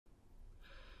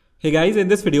Hey guys, in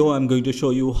this video I'm going to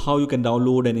show you how you can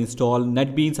download and install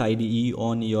NetBeans IDE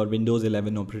on your Windows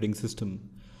 11 operating system.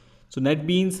 So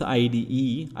NetBeans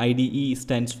IDE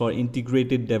stands for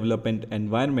Integrated Development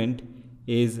Environment,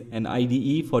 is an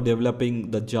IDE for developing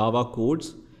the Java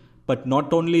codes. But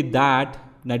not only that,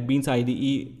 NetBeans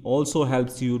IDE also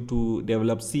helps you to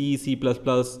develop C, C++,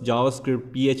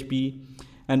 JavaScript, PHP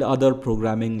and other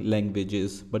programming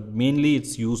languages. But mainly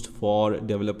it's used for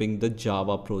developing the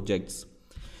Java projects.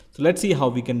 So let's see how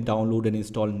we can download and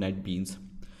install NetBeans.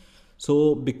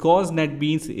 So because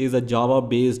NetBeans is a Java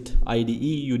based IDE,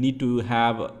 you need to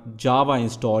have Java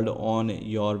installed on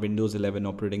your Windows 11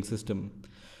 operating system.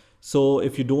 So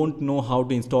if you don't know how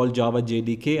to install Java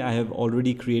JDK, I have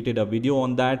already created a video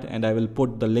on that and I will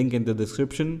put the link in the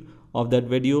description of that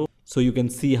video. So you can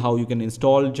see how you can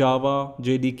install Java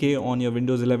JDK on your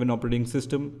Windows 11 operating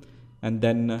system. And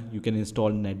then you can install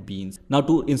NetBeans. Now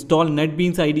to install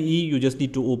NetBeans IDE, you just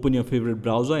need to open your favorite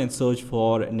browser and search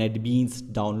for NetBeans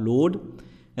download.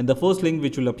 And the first link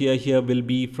which will appear here will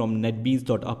be from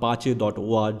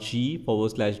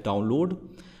netbeans.apache.org/download.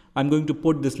 I'm going to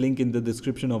put this link in the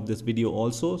description of this video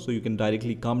also, so you can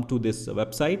directly come to this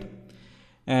website.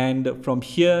 And from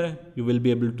here, you will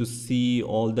be able to see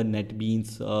all the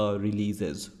NetBeans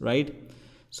releases, right?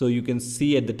 So you can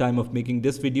see at the time of making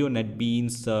this video,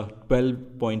 NetBeans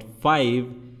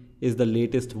 12.5 is the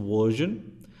latest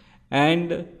version.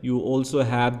 And you also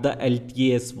have the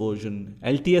LTS version.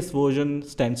 LTS version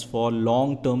stands for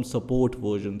long-term support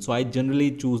version. So I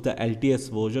generally choose the LTS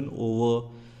version over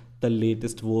the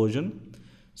latest version.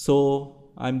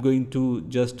 So I'm going to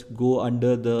just go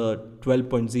under the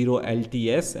 12.0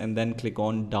 LTS and then click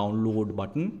on download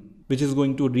button, which is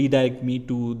going to redirect me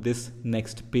to this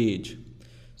next page.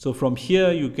 So from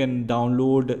here, you can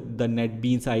download the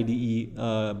NetBeans IDE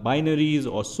binaries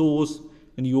or source,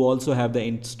 and you also have the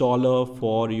installer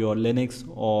for your Linux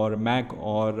or Mac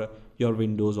or your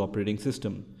Windows operating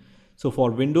system. So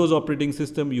for Windows operating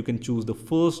system, you can choose the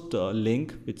first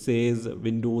link, which says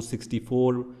Windows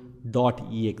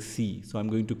 64.exe. So I'm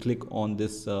going to click on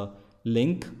this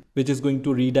link, which is going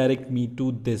to redirect me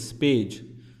to this page.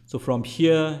 So from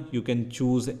here, you can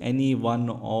choose any one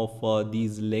of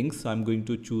these links. I'm going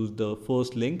to choose the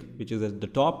first link, which is at the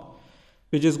top,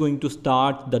 which is going to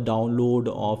start the download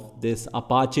of this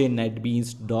Apache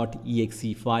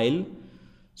netbeans.exe file.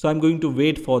 So I'm going to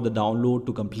wait for the download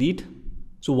to complete.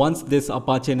 So once this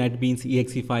Apache NetBeans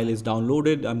exe file is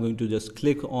downloaded, I'm going to just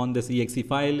click on this exe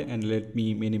file and let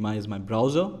me minimize my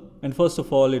browser. And first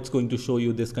of all, it's going to show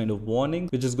you this kind of warning,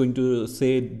 which is going to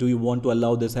say, do you want to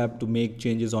allow this app to make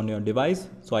changes on your device?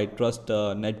 So I trust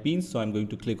NetBeans, so I'm going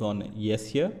to click on yes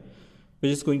here,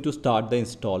 which is going to start the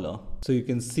installer. So you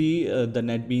can see the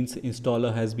NetBeans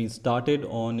installer has been started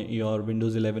on your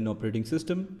Windows 11 operating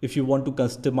system. If you want to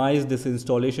customize this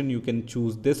installation, you can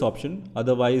choose this option.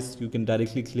 Otherwise, you can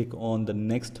directly click on the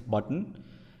next button.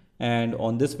 And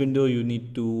on this window, you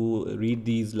need to read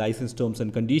these license terms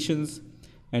and conditions.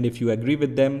 And if you agree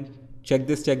with them, check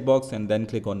this checkbox and then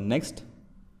click on next.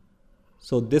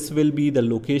 So this will be the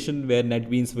location where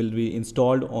NetBeans will be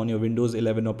installed on your Windows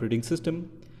 11 operating system.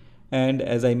 And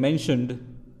as I mentioned,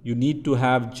 you need to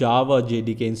have Java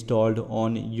JDK installed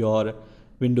on your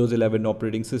Windows 11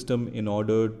 operating system in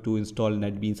order to install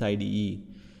NetBeans IDE.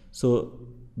 So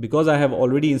because I have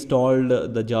already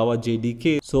installed the Java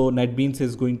JDK, so NetBeans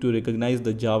is going to recognize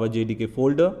the Java JDK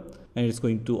folder and it's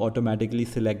going to automatically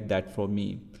select that for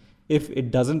me. If it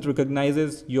doesn't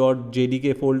recognize your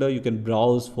JDK folder, you can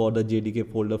browse for the JDK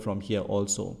folder from here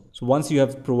also. So once you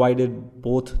have provided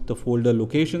both the folder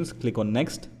locations, click on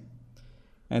next.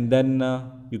 And then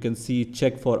you can see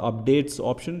check for updates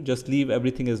option. Just leave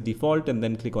everything as default and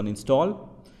then click on install,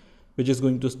 which is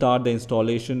going to start the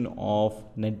installation of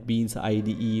NetBeans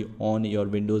IDE on your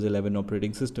Windows 11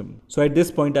 operating system. So at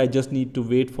this point, I just need to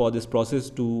wait for this process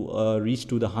to reach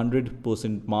to the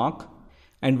 100% mark.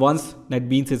 And once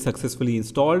NetBeans is successfully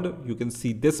installed, you can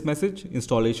see this message,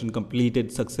 installation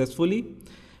completed successfully.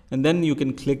 And then you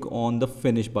can click on the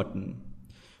finish button.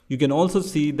 You can also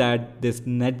see that this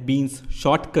NetBeans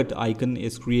shortcut icon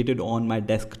is created on my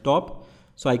desktop.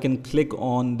 So I can click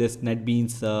on this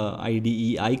NetBeans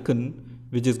IDE icon,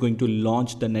 which is going to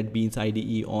launch the NetBeans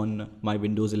IDE on my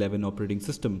Windows 11 operating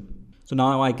system. So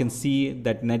now I can see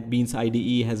that NetBeans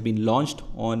IDE has been launched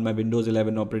on my Windows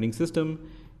 11 operating system.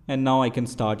 And now I can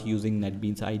start using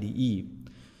NetBeans IDE.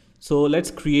 So let's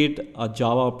create a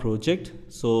Java project.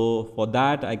 So for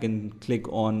that, I can click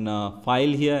on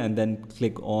file here and then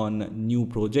click on new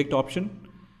project option.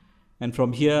 And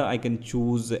from here, I can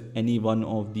choose any one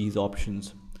of these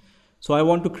options. So I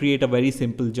want to create a very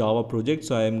simple Java project.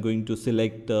 So I am going to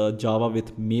select Java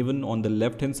with Maven on the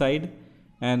left hand side,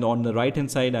 and on the right hand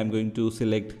side I'm going to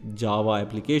select Java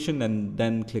application and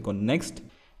then click on next.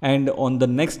 And on the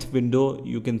next window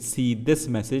you can see this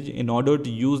message: in order to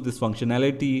use this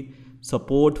functionality,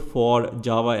 support for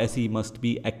Java SE must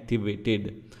be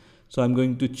activated. So I'm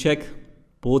going to check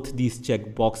both these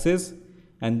check boxes,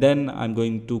 and then I'm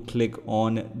going to click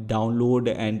on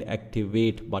download and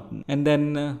activate button. And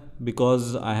then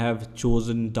because I have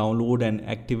chosen download and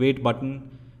activate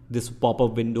button, this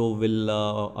pop-up window will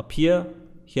appear.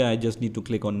 Here I just need to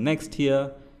click on next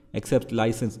here, accept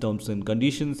license terms and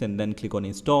conditions, and then click on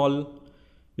install,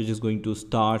 which is going to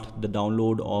start the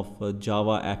download of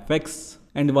Java FX.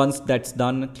 And once that's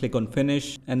done, click on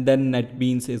finish, and then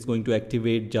NetBeans is going to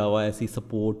activate Java SE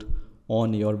support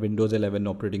on your Windows 11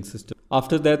 operating system.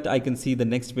 After that, I can see the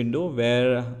next window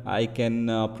where I can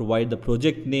provide the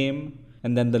project name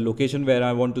and then the location where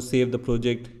I want to save the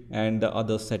project and the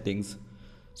other settings.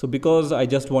 So because I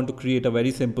just want to create a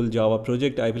very simple Java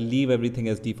project, I will leave everything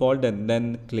as default and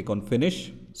then click on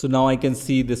finish. So now I can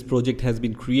see this project has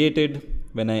been created.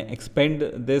 When I expand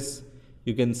this,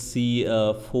 you can see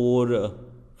 4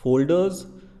 folders.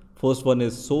 First one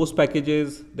is source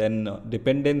packages, then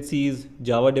dependencies,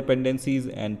 Java dependencies,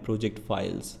 and project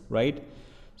files, right?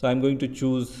 So I'm going to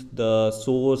choose the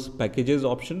source packages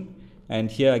option, and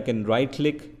here I can right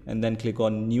click and then click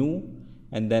on new,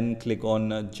 and then click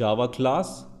on Java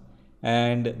class,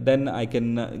 and then I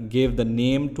can give the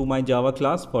name to my Java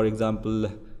class, for example,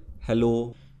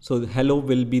 hello. So hello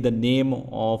will be the name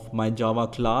of my Java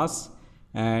class,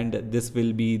 and this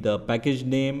will be the package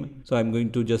name. So I'm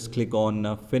going to just click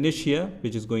on finish here,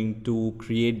 which is going to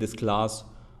create this class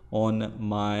on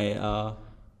my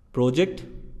project.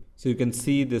 So you can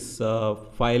see this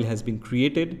file has been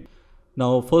created.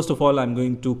 Now first of all, I'm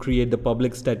going to create the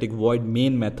public static void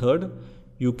main method.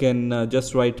 You can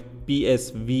just write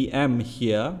psvm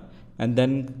here and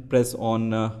then press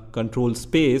on control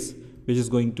space, which is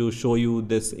going to show you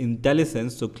this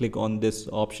IntelliSense. So click on this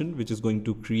option, which is going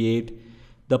to create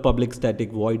the public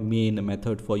static void main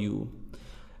method for you.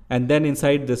 And then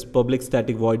inside this public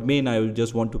static void main, I will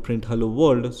just want to print hello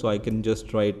world. So I can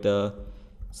just write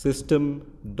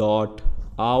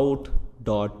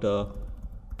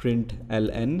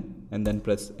system.out.println and then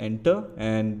press enter.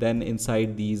 And then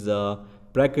inside these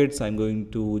brackets, I'm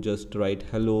going to just write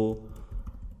hello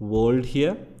world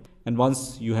here. And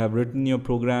once you have written your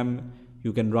program,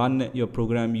 you can run your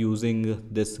program using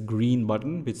this green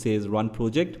button which says run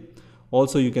project.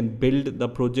 Also, you can build the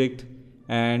project,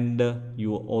 and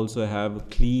you also have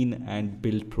clean and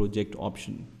build project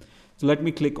option. So let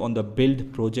me click on the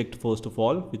build project first of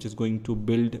all, which is going to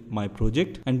build my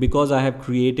project. And because I have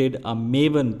created a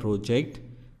Maven project,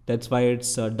 that's why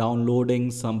it's downloading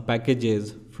some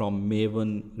packages from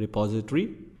Maven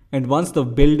repository. And once the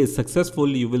build is successful,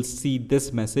 you will see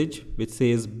this message which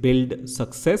says build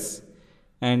success.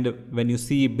 And when you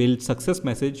see build success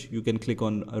message, you can click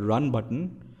on a run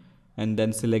button and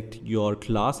then select your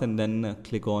class and then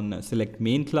click on select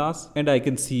main class, and I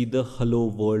can see the hello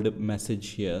world message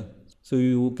here. So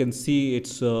you can see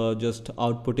it's just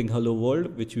outputting hello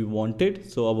world, which we wanted.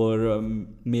 So our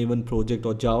Maven project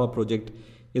or Java project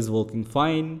is working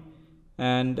fine,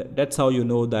 and that's how you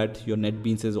know that your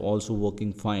NetBeans is also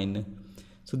working fine.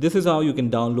 So this is how you can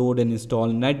download and install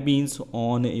NetBeans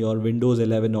on your Windows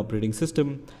 11 operating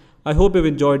system. I hope you've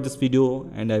enjoyed this video,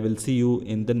 and I will see you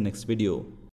in the next video.